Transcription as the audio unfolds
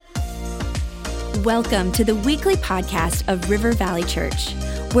Welcome to the weekly podcast of River Valley Church.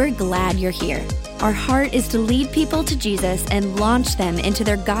 We're glad you're here. Our heart is to lead people to Jesus and launch them into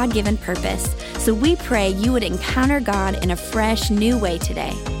their God-given purpose. So we pray you would encounter God in a fresh, new way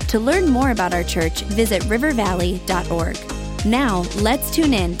today. To learn more about our church, visit rivervalley.org. Now, let's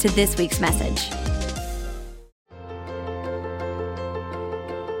tune in to this week's message.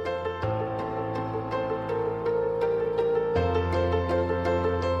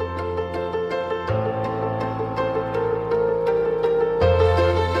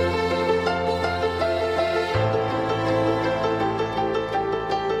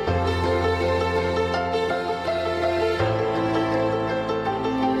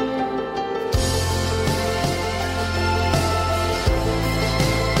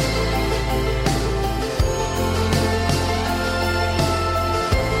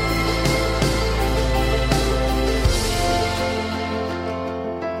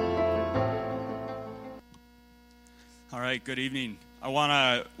 Good evening. I want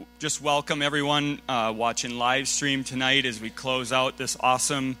to just welcome everyone watching live stream tonight as we close out this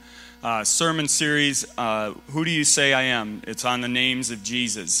awesome sermon series, Who Do You Say I Am? It's on the names of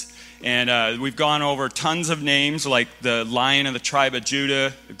Jesus. And we've gone over tons of names like the Lion of the tribe of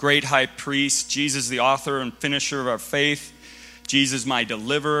Judah, the great high priest, Jesus the author and finisher of our faith, Jesus my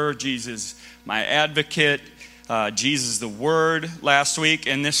deliverer, Jesus my advocate, Jesus the Word last week.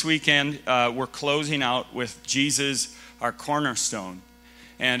 And this weekend we're closing out with Jesus our cornerstone.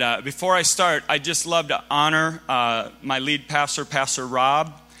 And before I start, I'd just love to honor my lead pastor, Pastor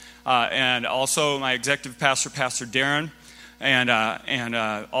Rob, and also my executive pastor, Pastor Darren, and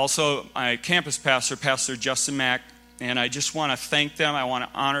also my campus pastor, Pastor Justin Mack. And I just want to thank them. I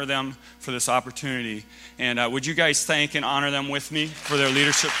want to honor them for this opportunity. And would you guys thank and honor them with me for their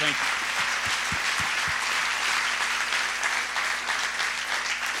leadership? Thank you.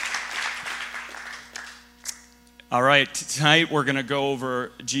 All right, tonight we're going to go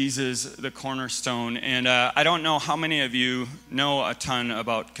over Jesus, the cornerstone. And I don't know how many of you know a ton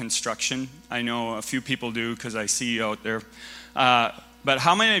about construction. I know a few people do because I see you out there. But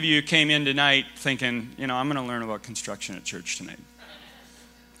how many of you came in tonight thinking, I'm going to learn about construction at church tonight?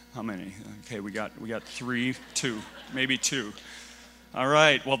 How many? Okay, we got 3, 2, maybe 2. All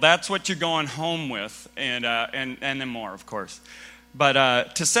right, well, that's what you're going home with, and then more, of course.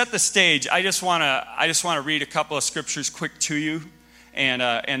 But to set the stage, I just want to read a couple of scriptures quick to you,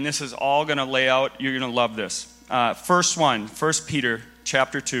 and this is all going to lay out. You're going to love this. First one, 1 Peter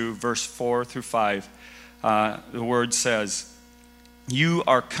chapter 2, verse 4 through 5. The word says, "You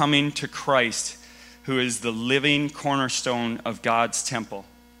are coming to Christ, who is the living cornerstone of God's temple.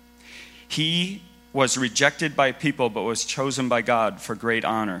 He was rejected by people, but was chosen by God for great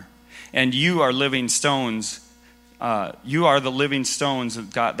honor. And you are living stones." You are the living stones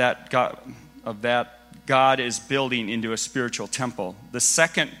of God that God is building into a spiritual temple. The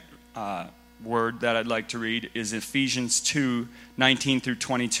second word that I'd like to read is Ephesians 2, 19 through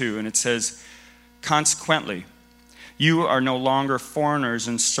 22, and it says, "Consequently, you are no longer foreigners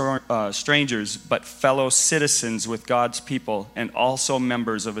and strangers, but fellow citizens with God's people and also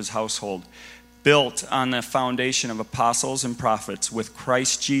members of his household, built on the foundation of apostles and prophets, with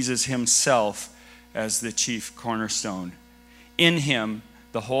Christ Jesus himself as the chief cornerstone. In him,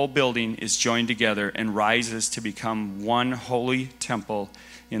 the whole building is joined together and rises to become one holy temple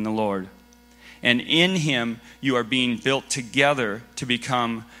in the Lord. And in him, you are being built together to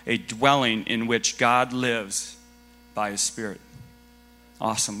become a dwelling in which God lives by his Spirit."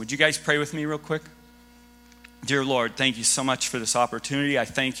 Awesome. Would you guys pray with me real quick? Dear Lord, thank you so much for this opportunity. I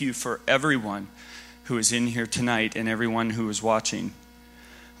thank you for everyone who is in here tonight and everyone who is watching.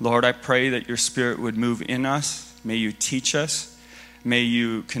 Lord, I pray that your Spirit would move in us. May you teach us. May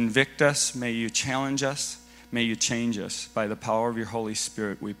you convict us. May you challenge us. May you change us. By the power of your Holy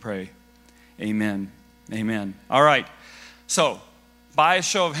Spirit, we pray. Amen. Amen. All right. So, by a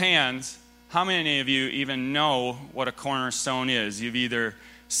show of hands, how many of you even know what a cornerstone is? You've either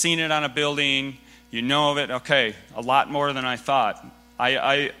seen it on a building, you know of it. Okay, a lot more than I thought.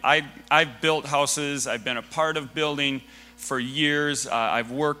 I've built houses. I've been a part of building for years. I've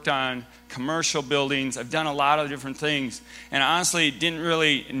worked on commercial buildings. I've done a lot of different things, and honestly didn't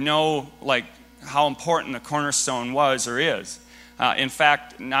really know how important the cornerstone was or is. In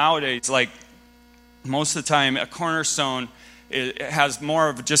fact, nowadays, most of the time, a cornerstone has more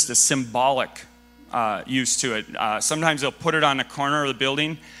of just a symbolic use to it. Sometimes they'll put it on the corner of the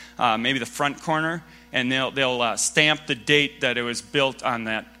building, maybe the front corner, and they'll stamp the date that it was built on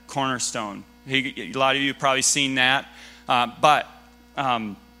that cornerstone. A lot of you have probably seen that. But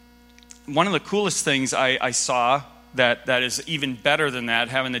one of the coolest things I saw that is even better than that,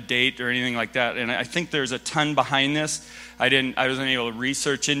 having the date or anything like that. And I think there's a ton behind this. I wasn't able to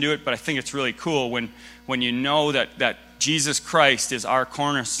research into it, but I think it's really cool when you know that Jesus Christ is our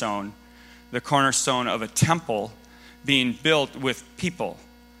cornerstone, the cornerstone of a temple being built with people,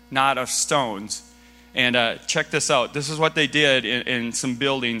 not of stones. And check this out. This is what they did in some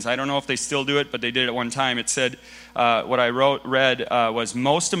buildings. I don't know if they still do it, but they did it one time. It said, what I read was,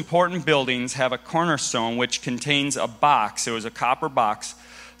 most important buildings have a cornerstone which contains a box. It was a copper box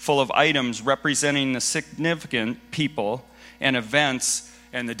full of items representing the significant people and events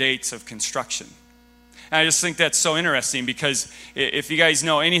and the dates of construction. And I just think that's so interesting, because if you guys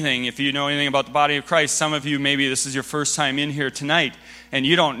know anything, if you know anything about the body of Christ, some of you, maybe this is your first time in here tonight, and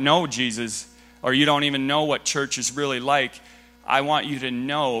you don't know Jesus, or you don't even know what church is really like. I want you to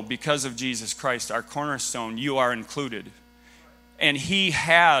know, because of Jesus Christ, our cornerstone, you are included. And he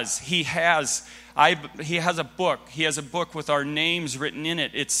has a book. He has a book with our names written in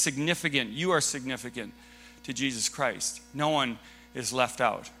it. It's significant. You are significant to Jesus Christ. No one is left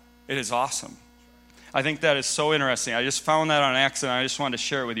out. It is awesome. I think that is so interesting. I just found that on accident. I just wanted to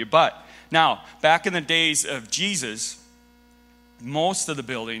share it with you. But now, back in the days of Jesus, most of the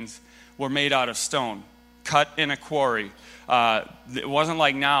buildings were made out of stone, cut in a quarry. It wasn't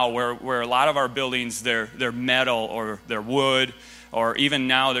like now where a lot of our buildings, they're metal or they're wood, or even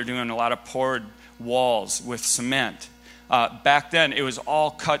now they're doing a lot of poured walls with cement. Back then, it was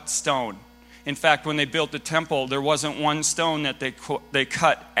all cut stone. In fact, when they built the temple, there wasn't one stone that they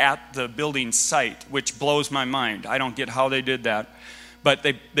cut at the building site, which blows my mind. I don't get how they did that. But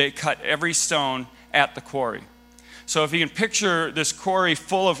they cut every stone at the quarry. So if you can picture this quarry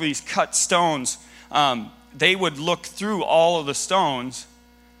full of these cut stones, they would look through all of the stones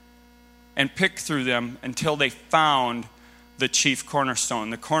and pick through them until they found the chief cornerstone.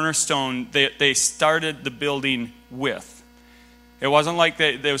 The cornerstone they started the building with. It wasn't like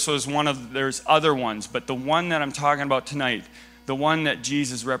this was there's other ones, but the one that I'm talking about tonight, the one that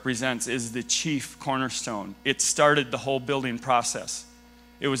Jesus represents, is the chief cornerstone. It started the whole building process.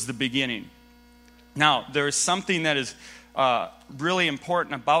 It was the beginning. Now, there is something that is really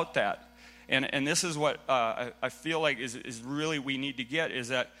important about that, and this is what I feel like is really we need to get, is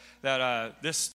that this